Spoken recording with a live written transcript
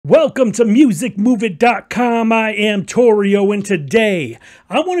Welcome to musicmoveit.com. I am Torio, and today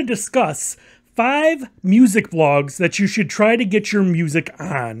I want to discuss 5 music blogs that you should try to get your music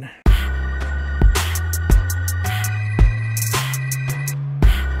on.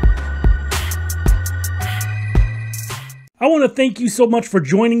 I want to thank you so much for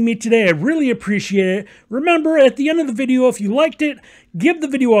joining me today. I really appreciate it. Remember, at the end of the video, if you liked it, give the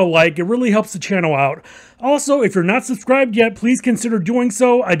video a like. It really helps the channel out. Also, if you're not subscribed yet, please consider doing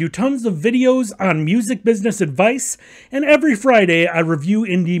so. I do tons of videos on music business advice, and every Friday I review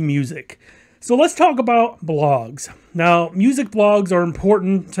indie music. So let's talk about blogs. Now, music blogs are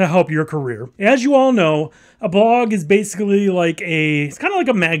important to help your career. As you all know, a blog is basically it's kind of like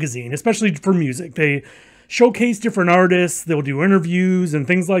a magazine, especially for music. They showcase different artists, they'll do interviews and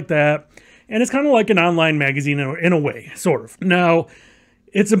things like that. And it's kind of like an online magazine in a way, sort of. Now,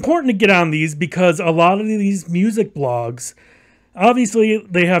 it's important to get on these because a lot of these music blogs, obviously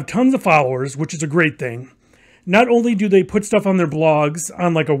they have tons of followers, which is a great thing. Not only do they put stuff on their blogs,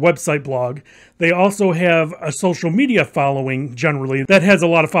 on like a website blog, they also have a social media following generally that has a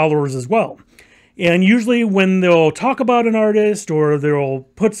lot of followers as well. And usually when they'll talk about an artist or they'll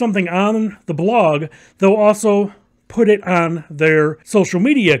put something on the blog, they'll also put it on their social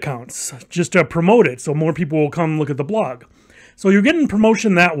media accounts just to promote it so more people will come look at the blog. So you're getting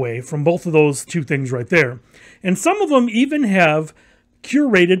promotion that way from both of those two things right there. And some of them even have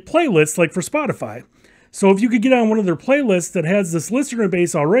curated playlists like for Spotify. So if you could get on one of their playlists that has this listener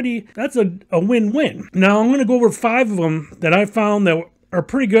base already, that's a win-win. Now I'm going to go over 5 of them that I found that are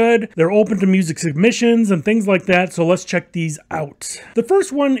pretty good. They're open to music submissions and things like that, so let's check these out. The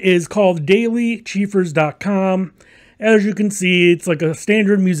first one is called dailychiefers.com. As you can see, it's like a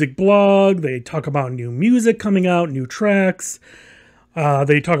standard music blog. They talk about new music coming out, new tracks.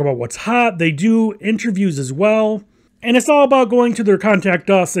 They talk about what's hot. They do interviews as well. And it's all about going to their Contact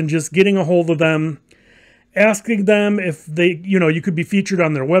Us and just getting a hold of them, asking them if they, you could be featured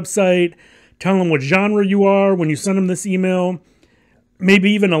on their website, tell them what genre you are when you send them this email,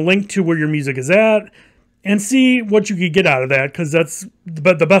 maybe even a link to where your music is at, and see what you could get out of that, because that's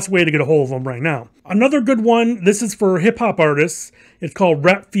the best way to get a hold of them right now. Another good one, this is for hip-hop artists. It's called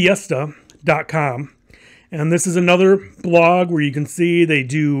rapfiesta.com. And this is another blog where you can see they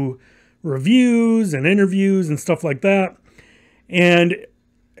do reviews and interviews and stuff like that. And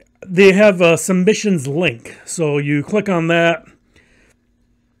they have a submissions link. So you click on that,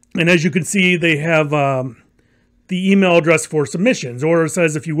 and as you can see, they have the email address for submissions, or it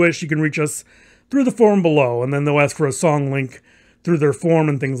says if you wish you can reach us through the form below, and then they'll ask for a song link through their form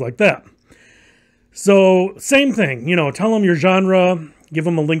and things like that. So same thing, tell them your genre, give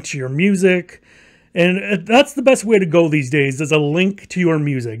them a link to your music, and that's the best way to go these days, is a link to your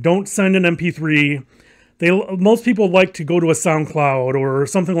music. Don't send an MP3. Most people like to go to a SoundCloud or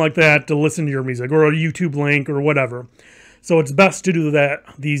something like that to listen to your music, or a YouTube link or whatever. So it's best to do that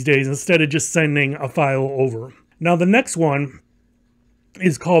these days instead of just sending a file over. Now the next one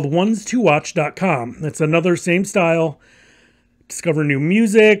is called ones2watch.com. It's another same style. Discover new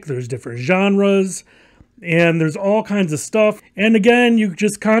music, there's different genres, and there's all kinds of stuff. And again, you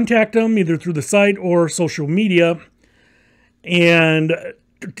just contact them either through the site or social media and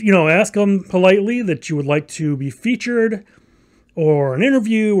ask them politely that you would like to be featured or an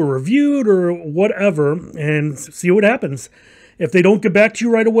interview or reviewed or whatever, and see what happens. If they don't get back to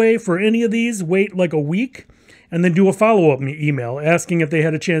you right away for any of these, wait like a week and then do a follow-up email asking if they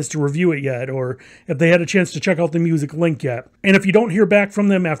had a chance to review it yet, or if they had a chance to check out the music link yet. And if you don't hear back from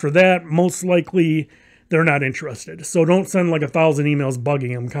them after that, most likely they're not interested. So don't send like 1,000 emails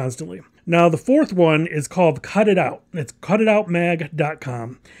bugging them constantly. Now the fourth one is called Cut It Out. It's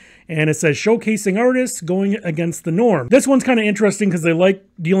cutitoutmag.com. And it says showcasing artists going against the norm. This one's kind of interesting because they like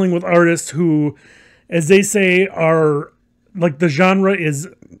dealing with artists who, as they say, are like the genre is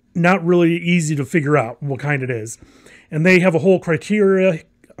not really easy to figure out what kind it is. And they have a whole criteria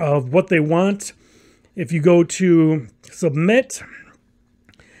of what they want. If you go to submit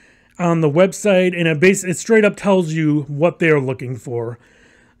on the website, and it straight up tells you what they're looking for,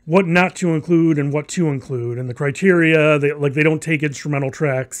 what not to include and what to include, and the criteria. They don't take instrumental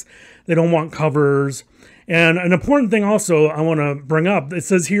tracks, they don't want covers. And an important thing also I want to bring up, it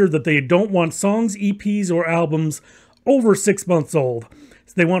says here that they don't want songs, EPs, or albums over 6 months old.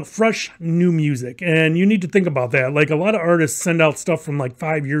 So they want fresh new music, and you need to think about that. Like, a lot of artists send out stuff from like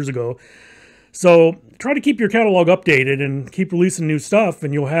 5 years ago. So try to keep your catalog updated and keep releasing new stuff,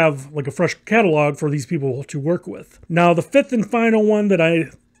 and you'll have like a fresh catalog for these people to work with. Now the fifth and final one that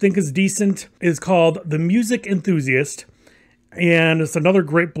I think is decent is called The Music Enthusiast. And it's another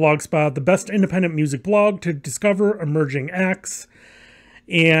great blog spot, the best independent music blog to discover emerging acts.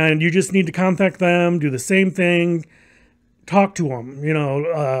 and you just need to contact them, do the same thing, talk to them. You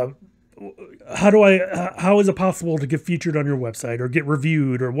know, how is it possible to get featured on your website or get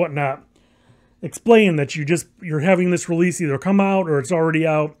reviewed or whatnot? Explain that you're having this release either come out or it's already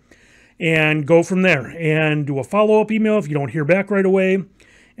out, and go from there. And do a follow-up email if you don't hear back right away,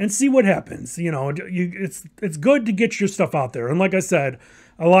 and see what happens. You know, it's good to get your stuff out there. And like I said,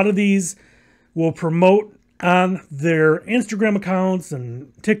 a lot of these will promote on their Instagram accounts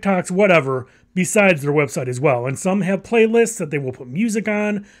and TikToks, whatever, besides their website as well. And some have playlists that they will put music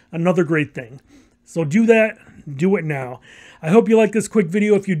on, another great thing. So do that, do it now. I hope you liked this quick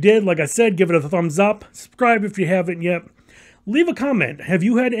video. If you did, like I said, give it a thumbs up. Subscribe if you haven't yet. Leave a comment. Have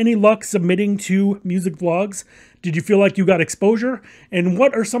you had any luck submitting to music blogs? Did you feel like you got exposure? And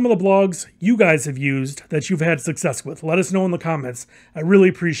what are some of the blogs you guys have used that you've had success with? Let us know in the comments. I really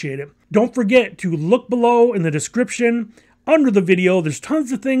appreciate it. Don't forget to look below in the description under the video. There's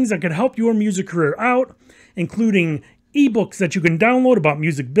tons of things that could help your music career out, including ebooks that you can download about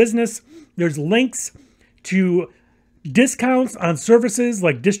music business. There's links to discounts on services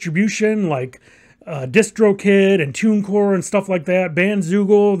like distribution, like DistroKid and TuneCore and stuff like that.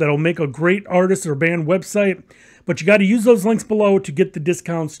 Bandzoogle, that'll make a great artist or band website. But you got to use those links below to get the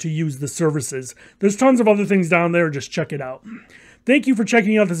discounts to use the services. There's tons of other things down there. Just check it out. Thank you for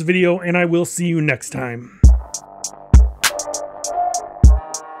checking out this video, and I will see you next time.